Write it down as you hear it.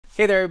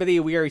Hey there everybody,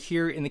 we are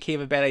here in the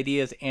Cave of Bad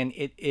Ideas and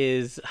it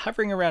is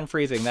hovering around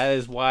freezing. That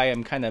is why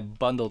I'm kind of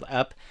bundled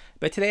up.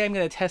 But today I'm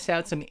going to test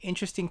out some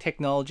interesting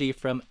technology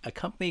from a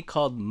company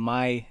called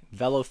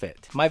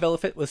MyVeloFit.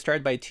 MyVeloFit was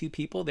started by two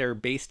people. They're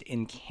based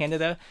in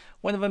Canada.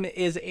 One of them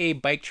is a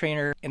bike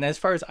trainer, and as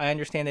far as I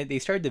understand it, they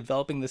started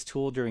developing this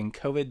tool during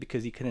COVID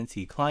because he couldn't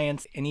see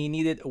clients and he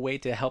needed a way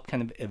to help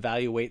kind of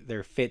evaluate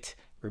their fit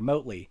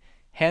remotely.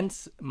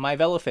 Hence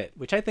MyVeloFit,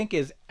 which I think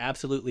is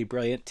absolutely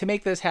brilliant. To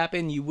make this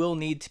happen, you will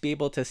need to be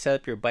able to set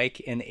up your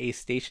bike in a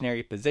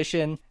stationary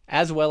position,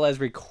 as well as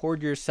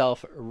record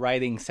yourself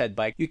riding said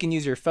bike. You can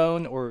use your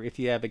phone, or if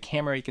you have a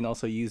camera, you can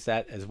also use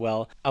that as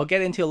well. I'll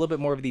get into a little bit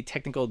more of the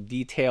technical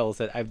details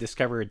that I've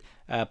discovered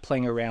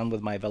playing around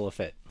with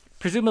MyVeloFit.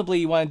 Presumably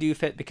you want to do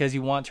fit because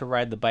you want to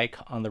ride the bike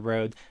on the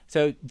road,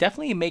 so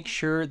definitely make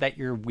sure that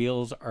your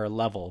wheels are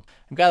level.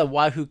 I've got a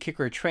Wahoo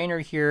Kicker trainer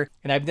here,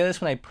 and I've noticed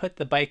when I put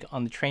the bike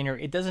on the trainer,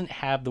 it doesn't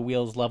have the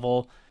wheels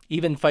level,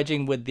 even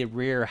fudging with the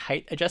rear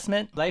height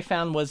adjustment. What I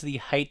found was the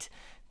height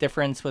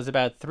difference was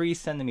about 3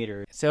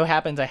 centimeters. So it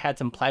happens I had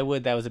some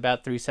plywood that was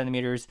about 3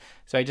 centimeters,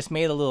 so I just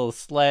made a little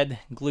sled,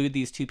 glued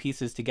these two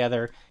pieces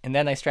together, and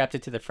then I strapped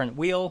it to the front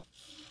wheel.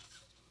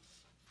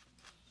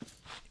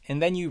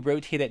 And then you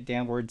rotate it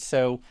downwards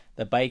so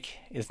the bike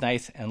is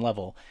nice and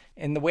level.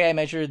 And the way I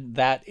measured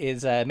that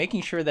is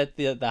making sure that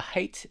the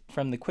height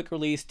from the quick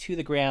release to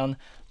the ground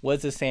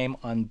was the same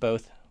on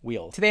both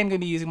wheels. Today I'm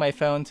going to be using my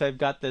phone, so I've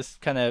got this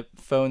kind of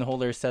phone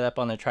holder set up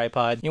on a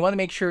tripod. You want to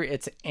make sure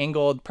it's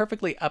angled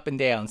perfectly up and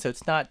down, so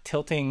it's not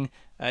tilting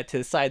to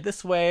the side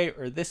this way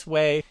or this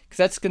way, because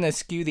that's going to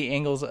skew the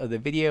angles of the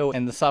video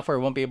and the software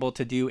won't be able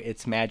to do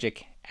its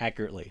magic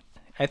accurately.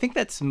 I think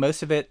that's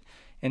most of it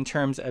in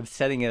terms of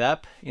setting it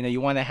up. You know, you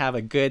want to have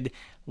a good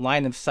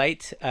line of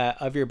sight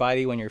of your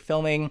body when you're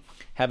filming,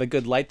 have a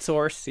good light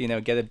source, you know,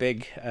 get a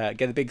big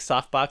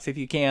softbox if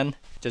you can.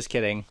 Just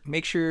kidding.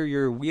 Make sure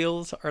your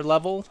wheels are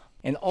level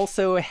and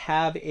also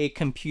have a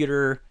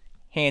computer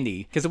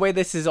handy, because the way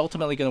this is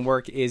ultimately going to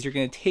work is you're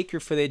going to take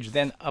your footage,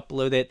 then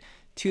upload it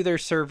to their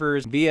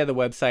servers via the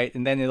website,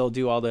 and then it'll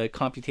do all the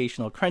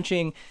computational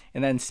crunching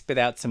and then spit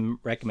out some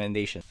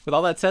recommendations. With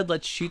all that said,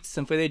 let's shoot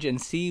some footage and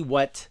see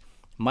what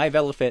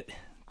MyVeloFit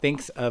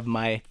thinks of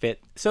my fit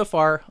so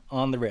far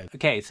on the road.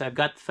 Okay, so I've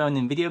got the phone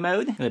in video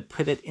mode. I'm gonna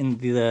put it in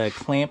the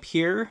clamp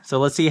here. So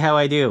let's see how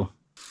I do.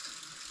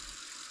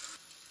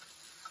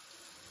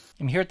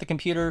 I'm here at the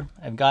computer.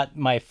 I've got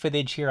my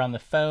footage here on the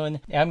phone.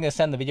 Now I'm gonna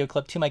send the video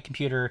clip to my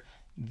computer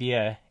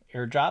via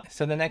AirDrop.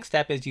 So the next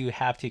step is you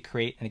have to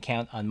create an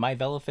account on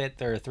MyVeloFit.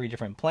 There are 3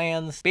 different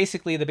plans.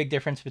 Basically, the big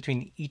difference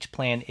between each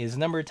plan is the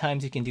number of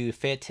times you can do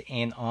fit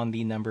and on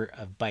the number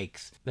of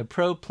bikes. The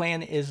Pro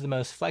plan is the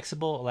most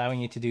flexible,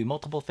 allowing you to do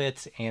multiple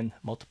fits and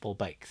multiple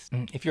bikes.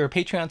 If you're a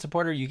Patreon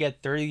supporter, you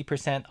get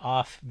 30%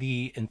 off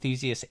the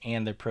Enthusiast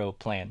and the Pro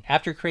plan.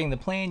 After creating the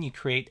plan, you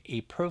create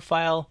a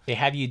profile. They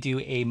have you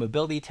do a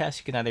mobility test.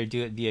 You can either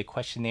do it via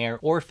questionnaire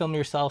or film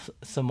yourself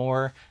some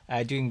more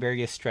doing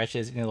various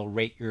stretches, and it'll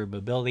rate your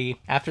mobility.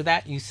 After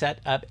that, you set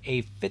up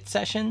a fit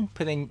session,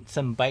 put in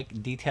some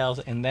bike details,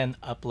 and then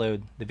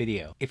upload the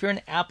video. If you're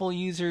an Apple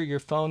user, your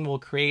phone will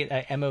create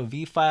a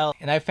MOV file,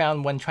 and I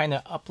found when trying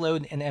to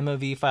upload an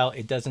MOV file,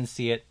 it doesn't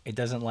see it, it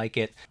doesn't like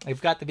it. I've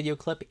got the video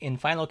clip in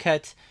Final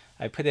Cut.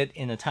 I put it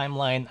in a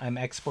timeline. I'm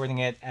exporting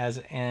it as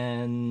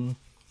an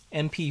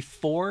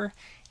MP4.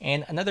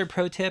 And another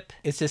pro tip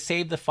is to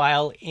save the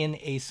file in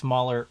a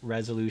smaller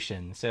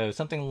resolution. So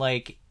something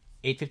like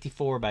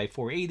 854 by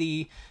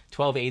 480,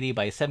 1280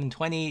 by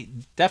 720,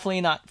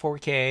 definitely not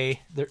 4K.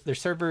 Their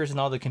servers and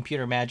all the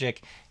computer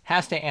magic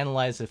has to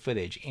analyze the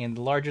footage, and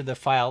the larger the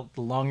file,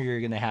 the longer you're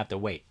gonna have to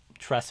wait.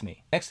 Trust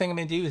me. Next thing I'm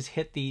gonna do is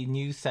hit the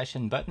new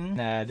session button.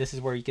 This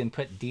is where you can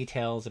put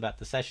details about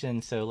the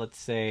session. So let's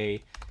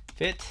say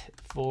fit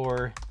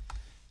for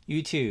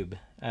YouTube.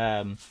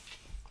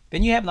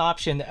 Then you have an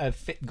option of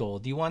fit goal.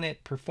 Do you want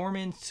it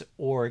performance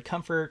or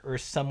comfort or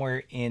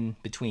somewhere in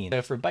between?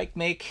 So for bike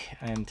make,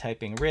 I'm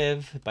typing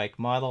Riv, bike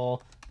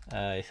model,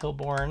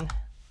 Hillborn,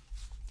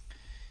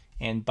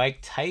 and bike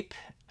type,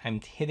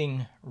 I'm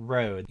hitting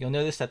road. You'll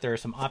notice that there are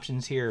some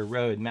options here: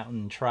 road,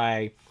 mountain,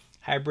 tri,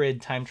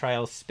 hybrid, time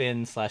trial,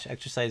 spin /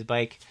 exercise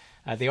bike.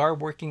 They are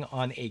working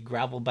on a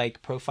gravel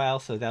bike profile,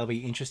 so that'll be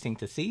interesting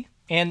to see.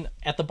 And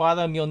at the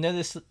bottom, you'll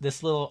notice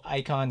this little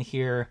icon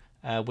here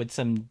with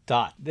some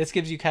dot. This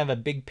gives you kind of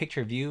a big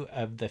picture view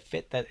of the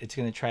fit that it's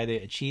going to try to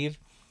achieve.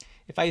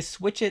 If I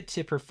switch it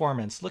to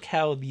performance, look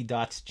how the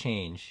dots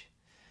change.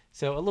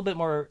 So a little bit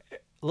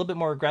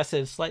more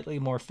aggressive, slightly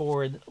more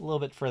forward, a little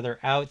bit further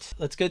out.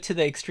 Let's go to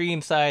the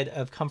extreme side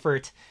of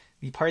comfort,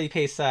 the party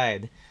pace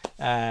side,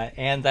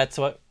 and that's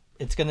what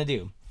it's going to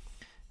do.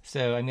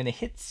 So I'm going to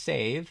hit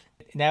save.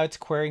 Now it's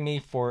querying me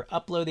for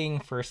uploading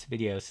first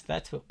video. So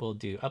that's what we'll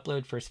do.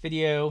 Upload first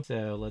video.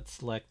 So let's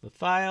select the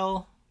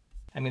file.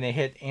 I'm going to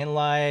hit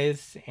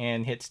analyze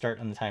and hit start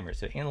on the timer.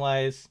 So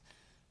analyze,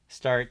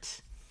 start,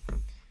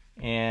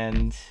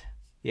 and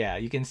yeah,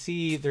 you can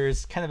see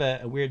there's kind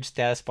of a weird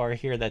status bar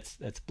here that's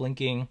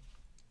blinking.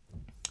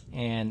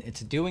 and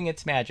it's doing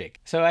its magic.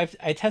 So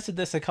I tested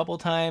this a couple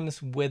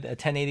times with a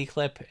 1080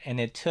 clip, and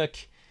it took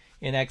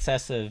in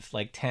excess of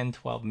like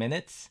 10-12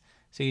 minutes.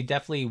 So you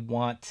definitely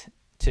want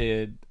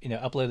to,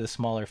 upload a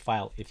smaller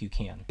file if you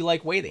can. If you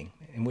like waiting,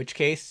 in which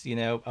case,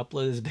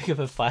 upload as big of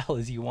a file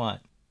as you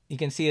want. You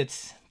can see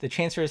the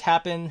transfer has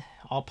happened,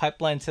 all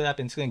pipeline set up,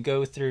 and it's going to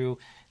go through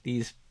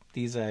these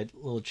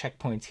little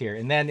checkpoints here,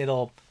 and then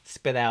it'll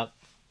spit out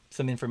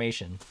some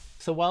information.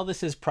 So while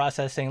this is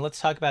processing, let's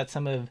talk about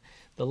some of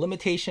the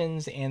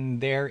limitations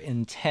and their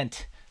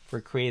intent for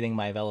creating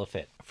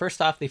MyVeloFit.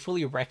 First off, they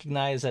fully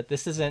recognize that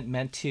this isn't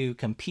meant to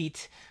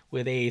compete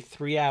with a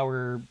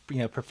 3-hour,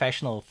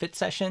 professional fit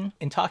session.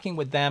 In talking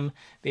with them,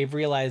 they've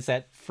realized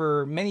that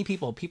for many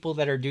people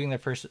that are doing their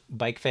first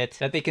bike fit,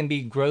 that they can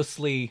be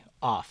grossly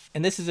off.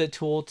 And this is a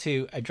tool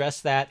to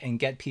address that and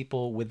get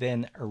people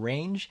within a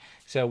range.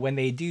 So when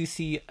they do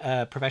see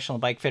a professional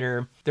bike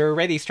fitter, they're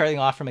already starting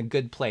off from a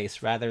good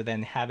place rather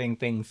than having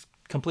things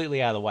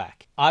completely out of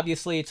whack.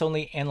 Obviously, it's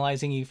only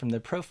analyzing you from the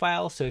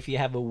profile. So if you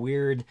have a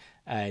weird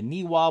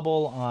knee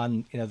wobble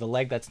on the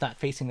leg that's not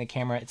facing the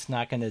camera, it's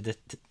not going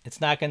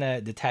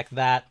to detect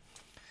that.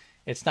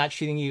 It's not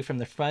shooting you from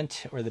the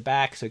front or the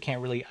back, so it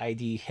can't really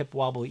ID hip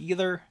wobble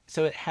either.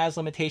 So it has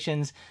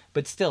limitations,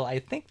 but still, I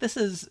think this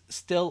is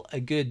still a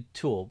good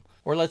tool.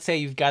 Or let's say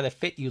you've got a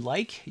fit you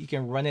like, you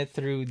can run it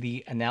through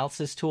the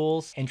analysis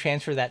tools and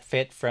transfer that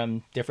fit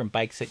from different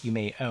bikes that you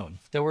may own.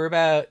 So we're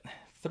about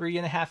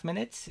 3.5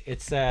 minutes.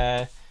 It's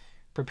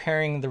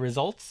preparing the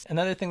results.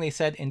 Another thing they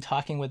said in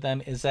talking with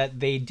them is that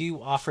they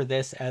do offer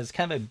this as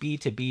kind of a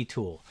B2B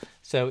tool.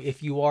 So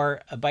if you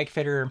are a bike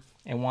fitter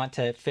and want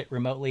to fit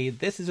remotely,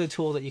 this is a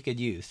tool that you could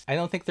use. I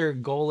don't think their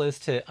goal is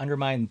to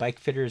undermine bike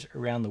fitters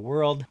around the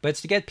world, but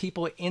it's to get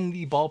people in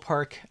the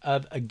ballpark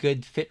of a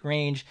good fit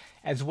range,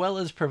 as well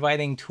as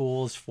providing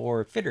tools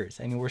for fitters.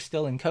 I mean, we're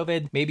still in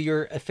COVID. Maybe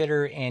you're a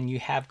fitter and you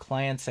have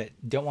clients that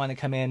don't want to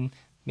come in.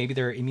 Maybe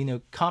they're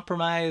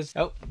immunocompromised.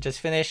 Oh,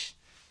 just finished.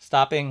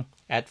 Stopping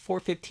at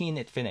 4:15,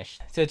 it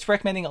finished. So it's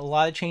recommending a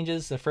lot of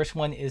changes. The first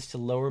one is to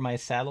lower my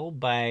saddle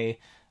by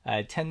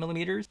 10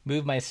 millimeters,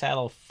 move my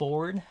saddle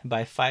forward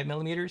by 5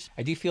 millimeters.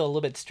 I do feel a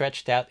little bit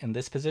stretched out in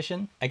this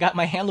position. I got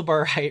my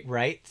handlebar height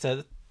right,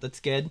 so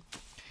that's good.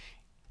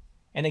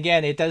 And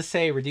again, it does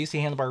say reduce the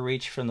handlebar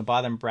reach from the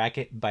bottom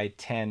bracket by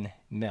 10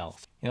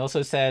 mils. It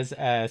also says,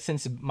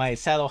 since my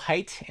saddle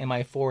height and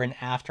my fore and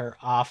aft are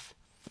off,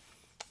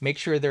 make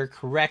sure they're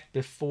correct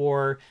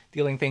before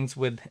dealing things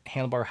with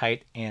handlebar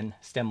height and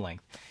stem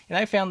length. And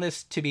I found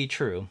this to be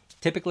true.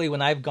 Typically,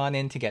 when I've gone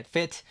in to get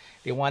fit,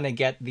 they want to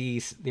get the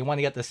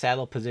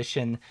saddle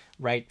position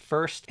right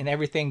first, and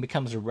everything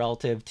becomes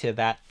relative to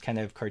that kind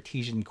of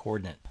Cartesian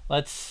coordinate.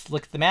 Let's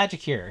look at the magic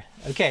here.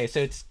 Okay,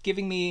 so it's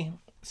giving me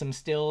some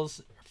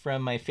stills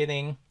from my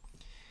fitting,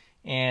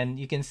 and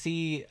you can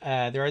see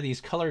there are these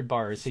colored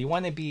bars. So you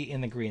want to be in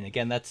the green.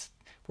 Again,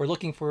 we're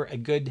looking for a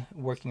good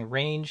working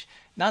range,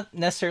 not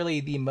necessarily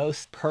the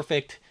most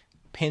perfect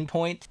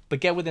pinpoint, but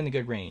get within a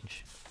good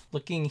range.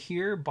 Looking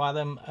here,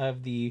 bottom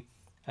of the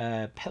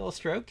pedal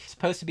stroke, it's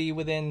supposed to be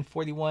within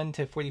 41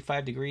 to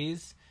 45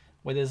 degrees.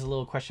 What does the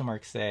little question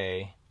mark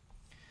say?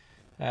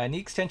 Knee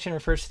extension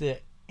refers to the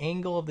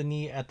angle of the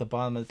knee at the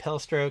bottom of the pedal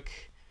stroke.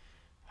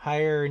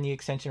 Higher knee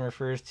extension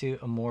refers to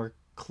a more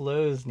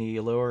closed knee.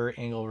 Lower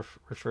angle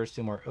refers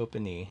to a more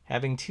open knee.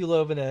 Having too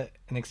low of an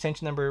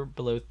extension number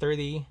below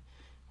 30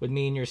 would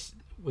mean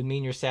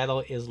your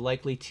saddle is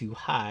likely too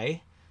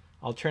high.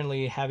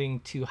 Alternatively, having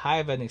too high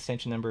of an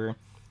extension number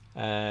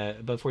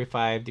above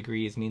 45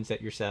 degrees means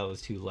that your saddle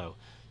is too low.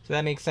 So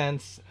that makes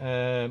sense.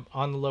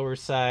 On the lower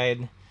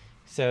side,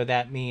 so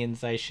that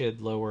means I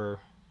should lower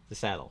the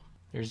saddle.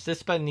 There's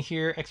this button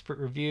here, expert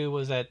review. What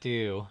does that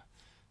do?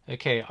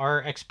 Okay,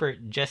 our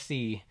expert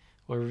Jesse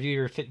will review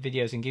your fit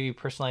videos and give you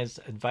personalized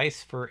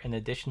advice for an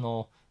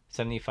additional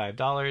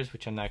 $75,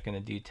 which I'm not going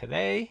to do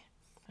today.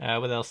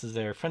 What else is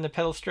there? From the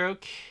pedal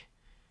stroke,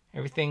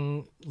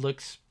 everything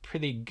looks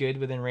pretty good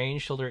within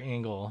range. Shoulder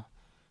angle.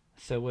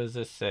 So what does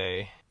this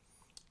say?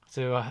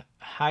 So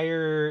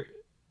higher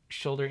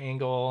shoulder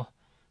angle,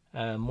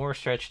 more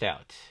stretched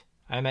out.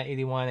 I'm at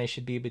 81. I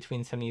should be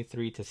between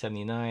 73 to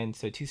 79.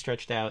 So too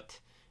stretched out,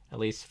 at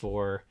least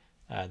for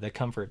the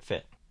comfort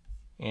fit.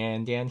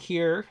 And down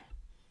here,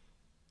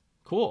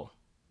 cool.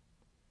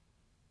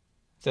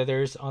 So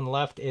there's, on the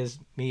left is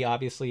me,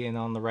 obviously, and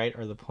on the right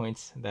are the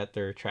points that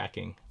they're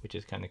tracking, which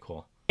is kind of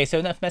cool. Okay, so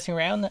enough messing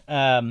around.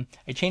 I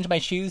changed my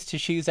shoes to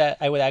shoes that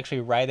I would actually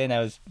ride in. I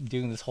was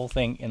doing this whole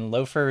thing in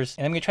loafers,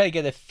 and I'm going to try to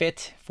get a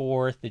fit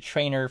for the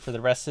trainer for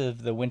the rest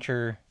of the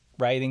winter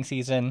riding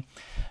season.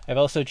 I've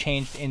also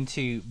changed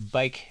into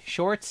bike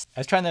shorts. I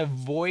was trying to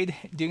avoid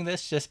doing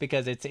this just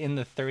because it's in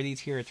the 30s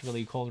here. It's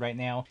really cold right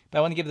now. But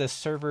I want to give the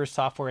server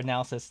software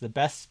analysis the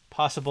best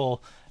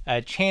possible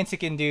chance it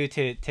can do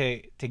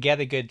to get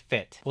a good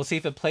fit. We'll see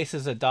if it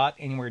places a dot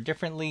anywhere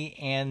differently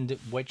and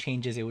what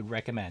changes it would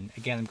recommend.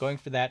 Again, I'm going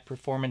for that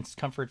performance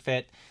comfort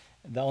fit.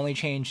 The only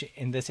change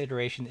in this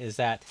iteration is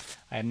that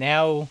I am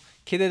now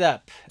kitted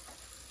up.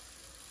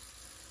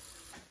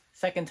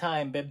 Second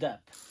time bibbed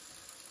up.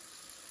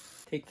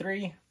 Take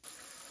 3,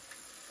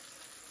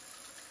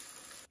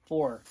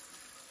 4,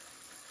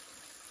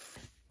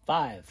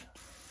 5,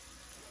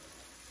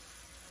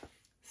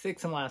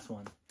 6, and last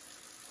one.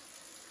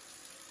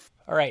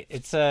 All right,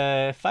 it's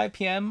 5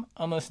 p.m.,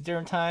 almost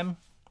dinner time.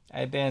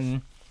 I've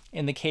been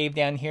in the cave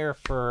down here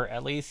for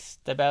at least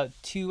about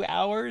 2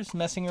 hours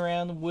messing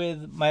around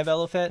with my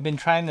VeloFit. I've been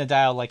trying to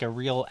dial like a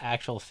real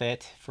actual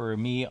fit for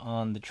me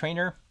on the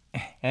trainer.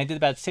 And I did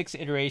about 6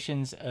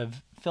 iterations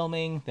of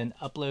filming, then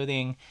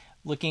uploading,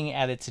 looking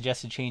at its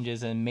suggested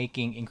changes and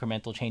making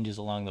incremental changes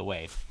along the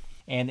way.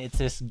 And it's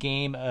this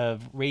game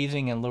of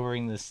raising and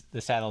lowering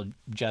the saddle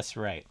just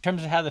right. In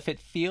terms of how the fit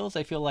feels,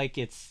 I feel like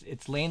it's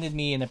landed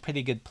me in a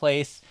pretty good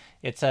place.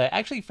 It's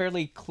actually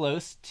fairly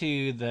close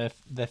to the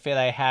fit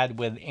I had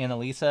with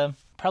Annalisa.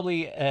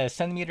 Probably 1.5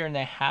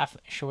 centimeters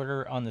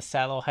shorter on the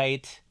saddle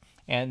height,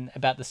 and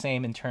about the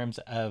same in terms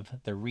of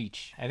the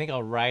reach. I think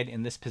I'll ride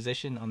in this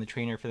position on the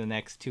trainer for the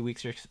next 2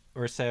 weeks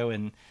or so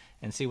and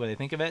see what I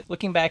think of it.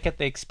 Looking back at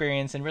the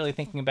experience and really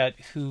thinking about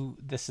who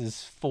this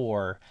is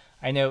for,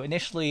 I know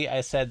initially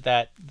I said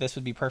that this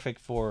would be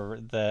perfect for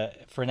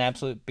an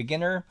absolute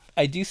beginner.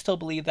 I do still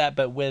believe that,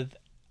 but with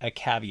a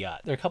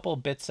caveat. There are a couple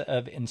of bits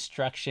of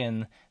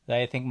instruction that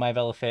I think my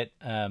VeloFit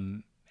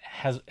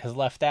has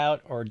left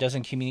out or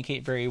doesn't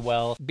communicate very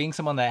well, being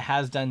someone that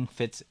has done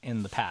fits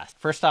in the past.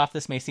 First off,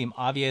 this may seem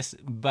obvious,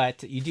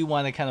 but you do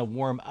want to kind of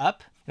warm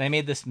up. And I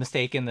made this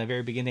mistake in the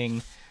very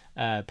beginning,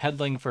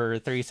 pedaling for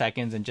 30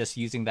 seconds and just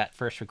using that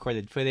first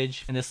recorded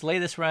footage. In this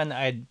latest run,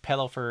 I'd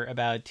pedal for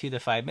about 2 to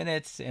 5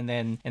 minutes and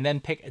then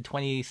pick a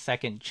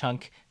 20-second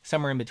chunk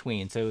somewhere in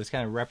between. So it was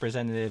kind of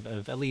representative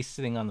of at least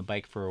sitting on the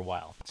bike for a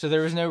while. So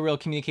there was no real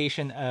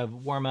communication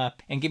of warm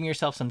up and giving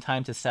yourself some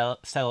time to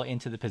settle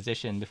into the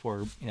position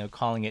before,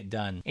 calling it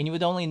done. And you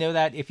would only know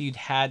that if you'd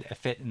had a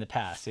fit in the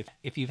past.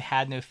 If you've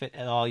had no fit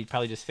at all, you'd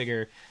probably just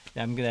figure,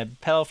 I'm gonna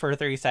pedal for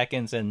 30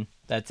 seconds and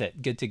that's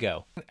it, good to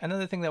go.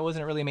 Another thing that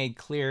wasn't really made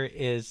clear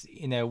is,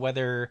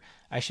 whether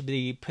I should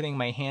be putting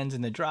my hands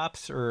in the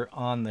drops or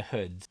on the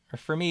hoods. Or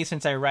for me,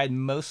 since I ride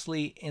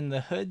mostly in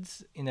the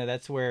hoods,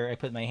 that's where I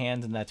put my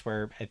hands and that's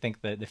where I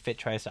think the fit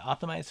tries to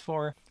optimize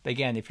for. But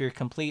again, if you're a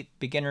complete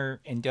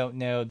beginner and don't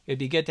know, it'd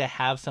be good to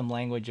have some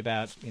language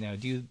about,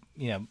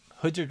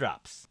 hoods or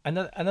drops.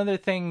 Another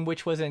thing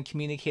which wasn't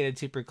communicated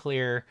super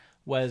clear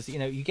was,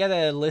 you get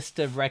a list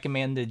of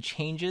recommended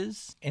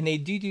changes, and they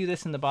do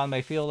this in the bottom.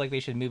 I feel like they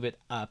should move it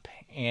up,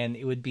 and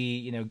it would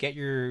be, get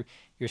your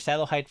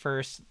saddle height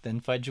first,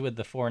 then fudge with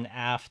the fore and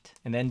aft,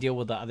 and then deal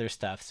with the other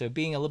stuff. So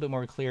being a little bit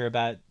more clear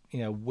about,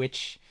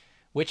 which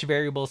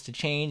variables to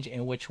change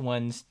and which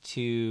ones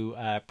to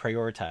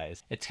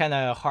prioritize. It's kind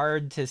of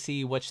hard to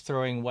see what's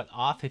throwing what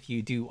off if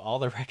you do all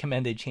the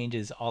recommended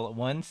changes all at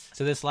once.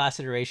 So this last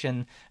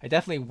iteration, I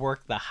definitely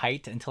worked the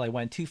height until I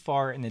went too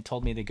far and it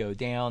told me to go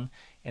down.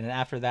 And then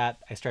after that,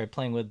 I started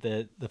playing with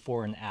the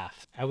fore and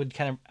aft. I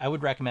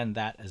would recommend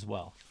that as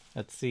well.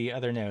 Let's see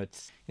other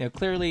notes.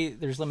 Clearly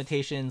there's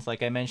limitations.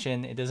 Like I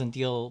mentioned, it doesn't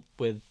deal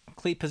with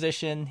cleat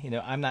position.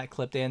 I'm not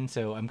clipped in,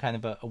 so I'm kind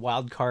of a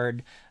wild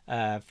card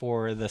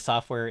for the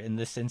software in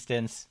this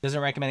instance.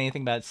 Doesn't recommend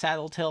anything about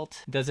saddle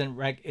tilt.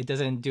 It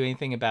doesn't do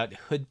anything about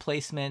hood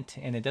placement,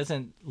 and it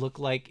doesn't look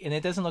like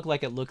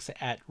it looks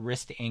at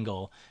wrist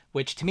angle,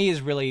 which to me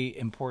is really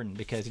important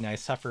because I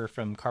suffer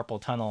from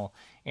carpal tunnel,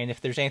 and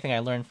if there's anything I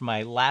learned from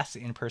my last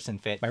in-person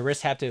fit, my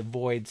wrists have to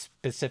avoid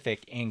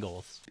specific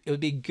angles. It would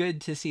be good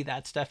to see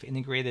that stuff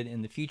integrated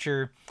in the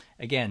future.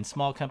 Again,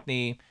 small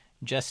company,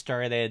 just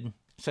started.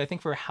 So I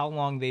think for how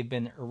long they've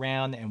been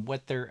around and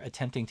what they're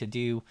attempting to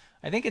do,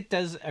 I think it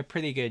does a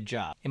pretty good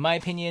job. In my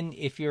opinion,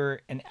 if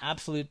you're an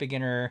absolute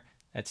beginner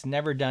that's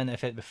never done a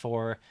fit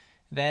before,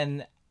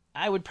 then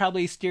I would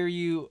probably steer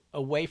you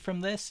away from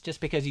this just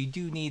because you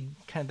do need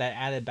kind of that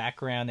added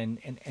background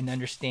and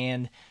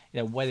understand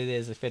what it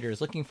is a fitter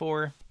is looking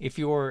for. If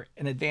you're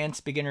an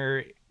advanced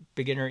beginner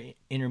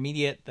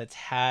intermediate that's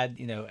had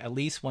at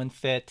least one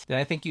fit, then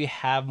I think you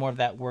have more of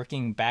that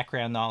working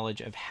background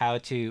knowledge of how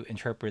to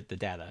interpret the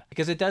data,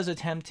 because it does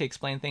attempt to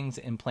explain things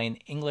in plain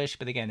English,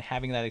 but again,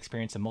 having that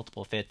experience of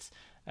multiple fits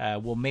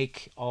will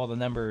make all the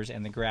numbers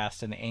and the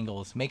graphs and the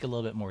angles make a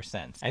little bit more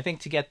sense. I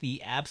think to get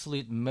the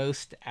absolute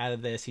most out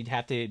of this, you'd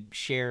have to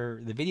share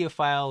the video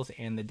files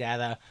and the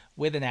data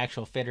with an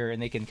actual fitter,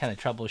 and they can kind of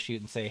troubleshoot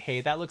and say,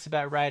 hey, that looks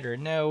about right, or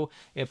no,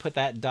 it put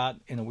that dot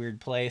in a weird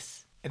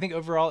place. I think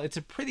overall it's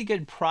a pretty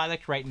good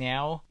product right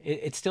now.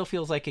 It still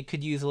feels like it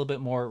could use a little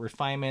bit more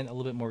refinement, a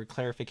little bit more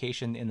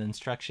clarification in the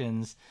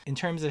instructions. In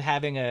terms of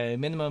having a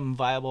minimum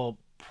viable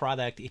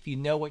product, if you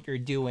know what you're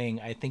doing,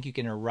 I think you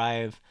can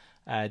arrive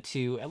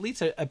to at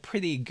least a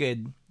pretty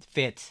good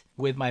fit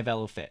with my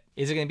VeloFit.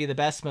 Is it going to be the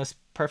best, most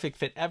perfect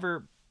fit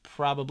ever?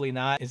 Probably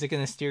not. Is it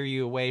going to steer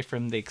you away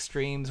from the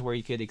extremes where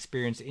you could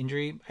experience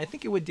injury? I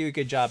think it would do a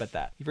good job at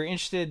that. If you're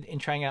interested in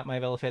trying out my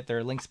VeloFit, there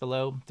are links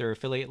below. There are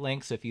affiliate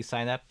links, so if you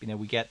sign up,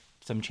 we get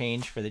some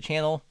change for the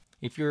channel.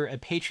 If you're a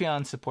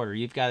Patreon supporter,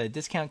 you've got a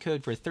discount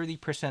code for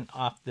 30%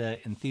 off the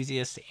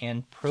Enthusiast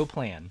and Pro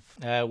plan.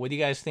 What do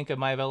you guys think of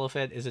my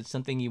VeloFit? Is it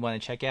something you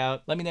want to check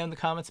out? Let me know in the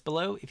comments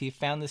below. If you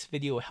found this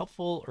video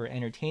helpful or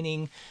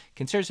entertaining,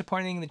 consider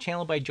supporting the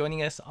channel by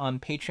joining us on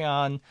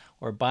Patreon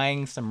or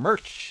buying some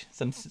merch,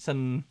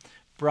 some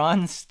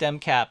bronze stem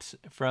caps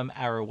from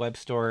our web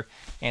store.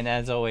 And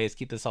as always,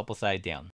 keep the supple side down.